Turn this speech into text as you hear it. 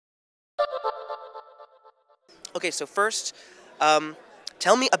Okay, so first,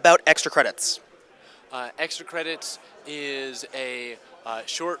 tell me about extra credits. Extra Credits is a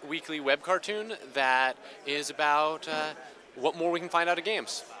short weekly web cartoon that is about what more we can find out of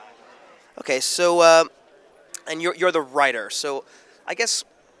games. Okay, so and you're the writer, so I guess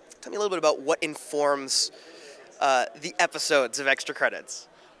tell me a little bit about what informs the episodes of extra credits.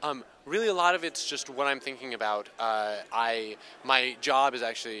 Really, a lot of it's just what I'm thinking about. My job is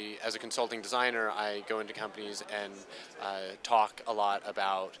actually as a consulting designer. I go into companies and talk a lot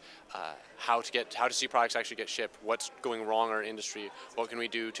about how to see products actually get shipped. What's going wrong in our industry? What can we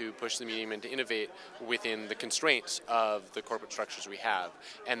do to push the medium and to innovate within the constraints of the corporate structures we have?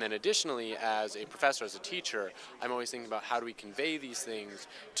 And then additionally, as a professor, as a teacher, I'm always thinking about how do we convey these things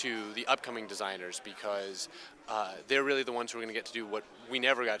to the upcoming designers, because they're really the ones who are going to get to do what we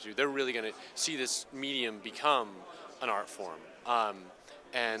never got to do. They're really going to see this medium become an art form.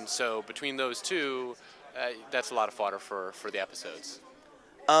 And so between those two, that's a lot of fodder for the episodes.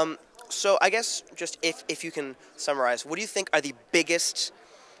 So I guess just if you can summarize, what do you think are the biggest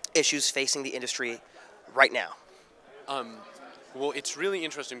issues facing the industry right now? Well, it's really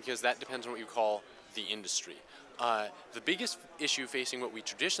interesting because that depends on what you call the industry. The biggest issue facing what we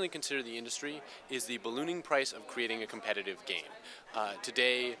traditionally consider the industry is the ballooning price of creating a competitive game.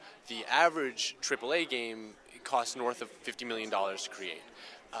 Today, the average AAA game costs north of $50 million to create.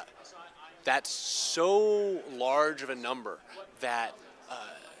 That's so large of a number that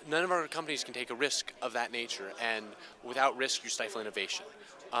none of our companies can take a risk of that nature, and without risk, you stifle innovation.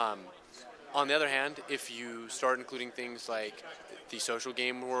 On the other hand, if you start including things like the social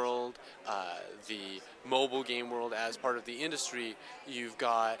game world, the mobile game world as part of the industry, you've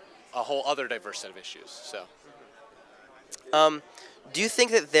got a whole other diverse set of issues. So, Do you think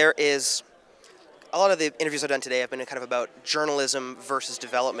that there is a lot of the interviews I've done today have been kind of about journalism versus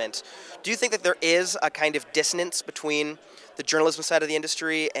development. Do you think that there is a kind of dissonance between the journalism side of the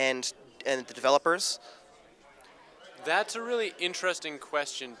industry and the developers? that's a really interesting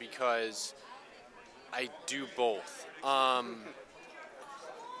question because I do both.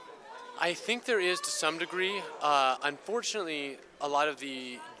 I think there is to some degree. Unfortunately, a lot of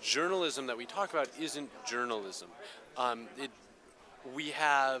the journalism that we talk about isn't journalism. We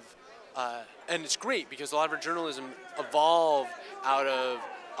have, and it's great because a lot of our journalism evolved out of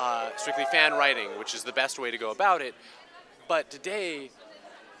strictly fan writing, which is the best way to go about it. But today,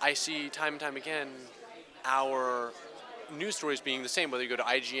 I see time and time again our news stories being the same. Whether you go to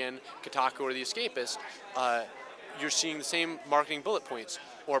IGN, Kotaku, or The Escapist, you're seeing the same marketing bullet points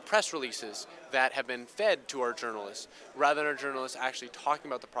or press releases that have been fed to our journalists, rather than our journalists actually talking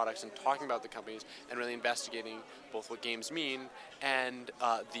about the products and talking about the companies and really investigating both what games mean and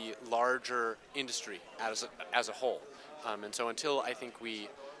the larger industry as a whole. And so until I think we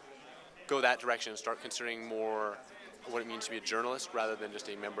go that direction and start considering more what it means to be a journalist rather than just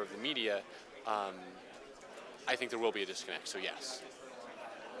a member of the media, I think there will be a disconnect, so yes.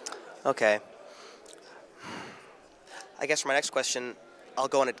 Okay. I guess for my next question, I'll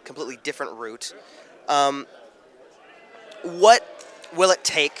go on a completely different route. What will it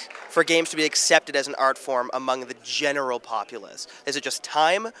take for games to be accepted as an art form among the general populace? Is it just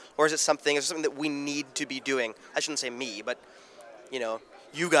time, or is it something that we need to be doing? I shouldn't say me, but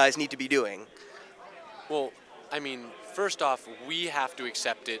you guys need to be doing. Well, I mean, first off, we have to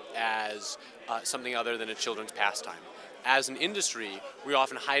accept it as something other than a children's pastime. As an industry, we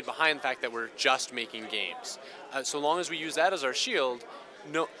often hide behind the fact that we're just making games. So long as we use that as our shield,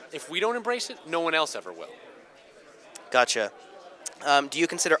 if we don't embrace it, no one else ever will. Gotcha. Do you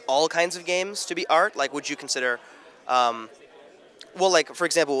consider all kinds of games to be art? Like, would you consider, for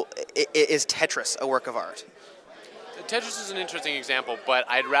example, is Tetris a work of art? Tetris is an interesting example, but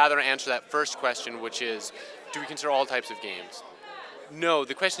I'd rather answer that first question, which is, do we consider all types of games? No,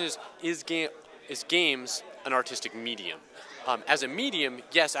 the question is games an artistic medium? As a medium,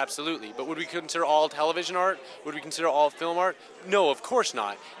 yes, absolutely. But would we consider all television art? Would we consider all film art? No, of course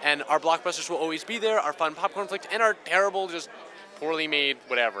not. And our blockbusters will always be there, our fun popcorn flicks, and our terrible, just poorly made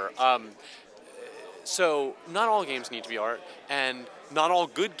whatever. So not all games need to be art, and not all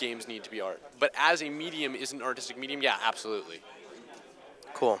good games need to be art. But as a medium, is an artistic medium? Yeah, absolutely.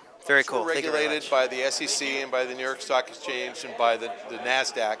 Cool. Very cool. We're regulated by the SEC and by the New York Stock Exchange and by the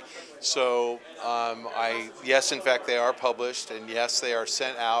NASDAQ. So, yes, in fact, they are published, and yes, they are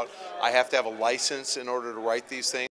sent out. I have to have a license in order to write these things.